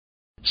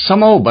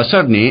سمع و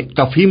بصر نے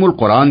تفہیم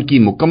القرآن کی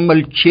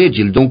مکمل 6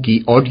 جلدوں کی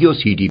آڈیو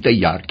سی ڈی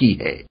تیار کی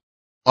ہے۔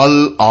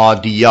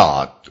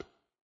 العادیات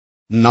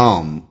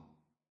نام،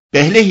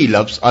 پہلے ہی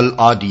لفظ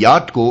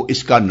العادیات کو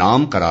اس کا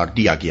نام قرار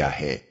دیا گیا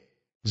ہے۔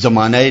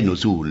 زمانہ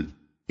نزول،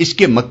 اس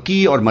کے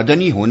مکی اور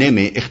مدنی ہونے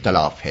میں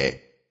اختلاف ہے۔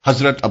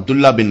 حضرت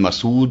عبداللہ بن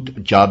مسعود،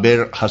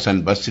 جابر،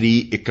 حسن بصری،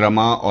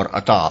 اکرمہ اور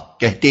عطا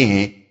کہتے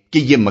ہیں کہ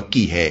یہ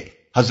مکی ہے۔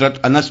 حضرت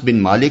انس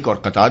بن مالک اور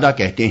قتادہ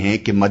کہتے ہیں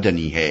کہ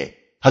مدنی ہے۔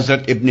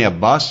 حضرت ابن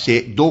عباس سے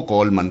 2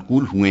 قول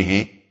منقول ہوئے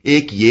ہیں،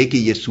 ایک یہ کہ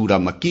یہ سورہ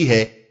مکی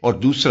ہے اور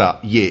دوسرا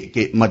یہ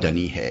کہ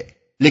مدنی ہے،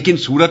 لیکن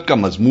سورت کا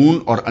مضمون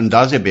اور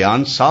انداز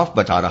بیان صاف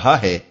بتا رہا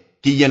ہے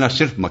کہ یہ نہ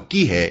صرف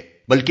مکی ہے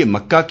بلکہ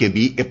مکہ کے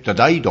بھی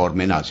ابتدائی دور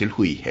میں نازل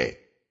ہوئی ہے۔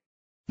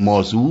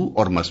 موضوع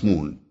اور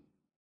مضمون،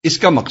 اس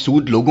کا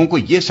مقصود لوگوں کو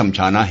یہ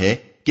سمجھانا ہے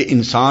کہ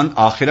انسان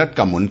آخرت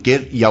کا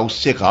منکر یا اس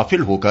سے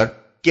غافل ہو کر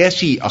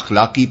کیسی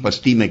اخلاقی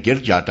پستی میں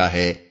گر جاتا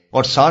ہے،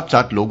 اور ساتھ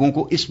ساتھ لوگوں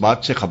کو اس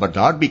بات سے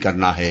خبردار بھی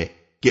کرنا ہے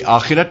کہ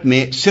آخرت میں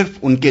صرف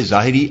ان کے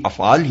ظاہری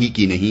افعال ہی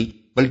کی نہیں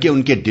بلکہ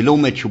ان کے دلوں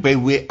میں چھپے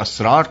ہوئے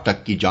اسرار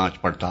تک کی جانچ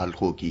پڑتال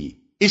ہوگی۔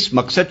 اس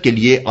مقصد کے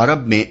لیے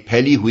عرب میں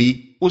پھیلی ہوئی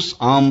اس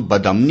عام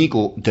بدامنی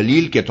کو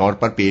دلیل کے طور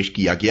پر پیش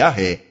کیا گیا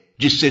ہے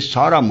جس سے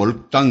سارا ملک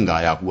تنگ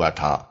آیا ہوا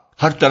تھا۔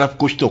 ہر طرف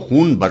کشت و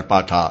خون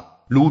برپا تھا،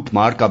 لوٹ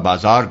مار کا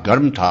بازار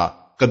گرم تھا،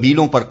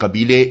 قبیلوں پر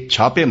قبیلے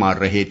چھاپے مار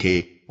رہے تھے،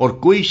 اور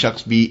کوئی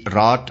شخص بھی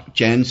رات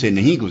چین سے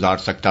نہیں گزار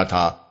سکتا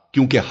تھا،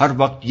 کیونکہ ہر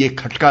وقت یہ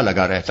کھٹکا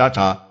لگا رہتا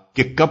تھا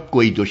کہ کب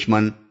کوئی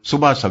دشمن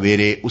صبح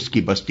سویرے اس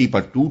کی بستی پر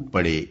ٹوٹ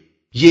پڑے۔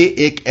 یہ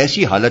ایک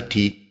ایسی حالت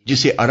تھی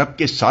جسے عرب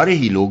کے سارے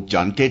ہی لوگ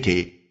جانتے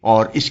تھے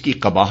اور اس کی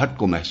قباحت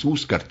کو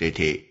محسوس کرتے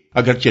تھے۔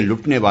 اگرچہ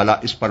لٹنے والا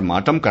اس پر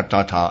ماتم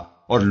کرتا تھا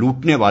اور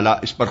لوٹنے والا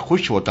اس پر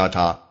خوش ہوتا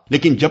تھا،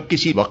 لیکن جب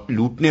کسی وقت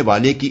لوٹنے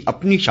والے کی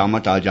اپنی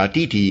شامت آ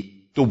جاتی تھی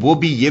تو وہ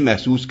بھی یہ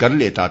محسوس کر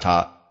لیتا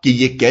تھا کہ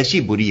یہ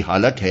کیسی بری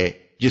حالت ہے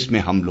جس میں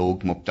ہم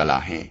لوگ مبتلا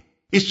ہیں۔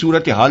 اس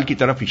صورتحال کی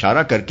طرف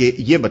اشارہ کر کے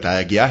یہ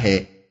بتایا گیا ہے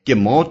کہ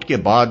موت کے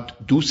بعد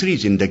دوسری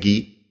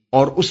زندگی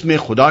اور اس میں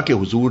خدا کے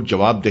حضور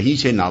جواب دہی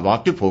سے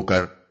ناواقف ہو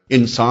کر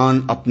انسان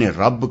اپنے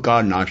رب کا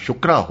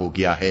ناشکرا ہو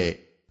گیا ہے۔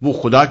 وہ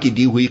خدا کی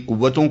دی ہوئی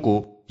قوتوں کو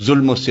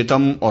ظلم و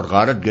ستم اور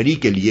غارت گری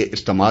کے لیے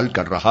استعمال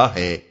کر رہا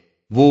ہے۔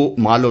 وہ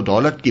مال و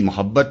دولت کی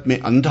محبت میں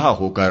اندھا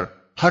ہو کر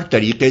ہر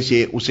طریقے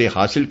سے اسے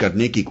حاصل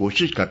کرنے کی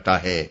کوشش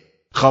کرتا ہے،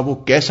 خواہ وہ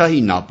کیسا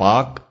ہی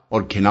ناپاک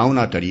اور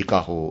گھناؤنا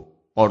طریقہ ہو،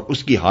 اور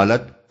اس کی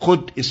حالت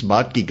خود اس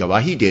بات کی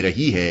گواہی دے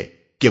رہی ہے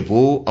کہ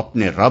وہ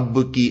اپنے رب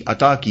کی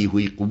عطا کی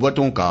ہوئی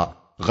قوتوں کا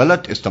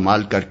غلط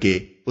استعمال کر کے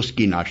اس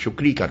کی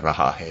ناشکری کر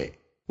رہا ہے۔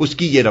 اس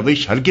کی یہ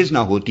روش ہرگز نہ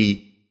ہوتی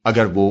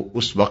اگر وہ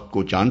اس وقت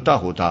کو جانتا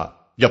ہوتا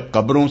جب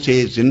قبروں سے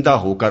زندہ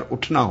ہو کر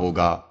اٹھنا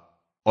ہوگا،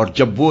 اور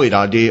جب وہ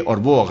ارادے اور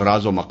وہ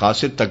اغراض و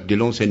مقاصد تک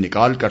دلوں سے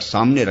نکال کر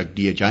سامنے رکھ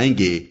دیے جائیں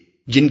گے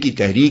جن کی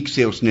تحریک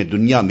سے اس نے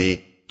دنیا میں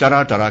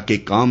طرح طرح کے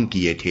کام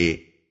کیے تھے۔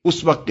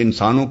 اس وقت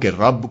انسانوں کے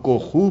رب کو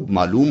خوب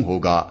معلوم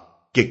ہوگا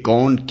کہ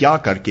کون کیا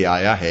کر کے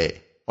آیا ہے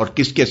اور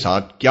کس کے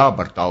ساتھ کیا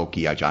برتاؤ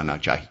کیا جانا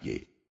چاہیے۔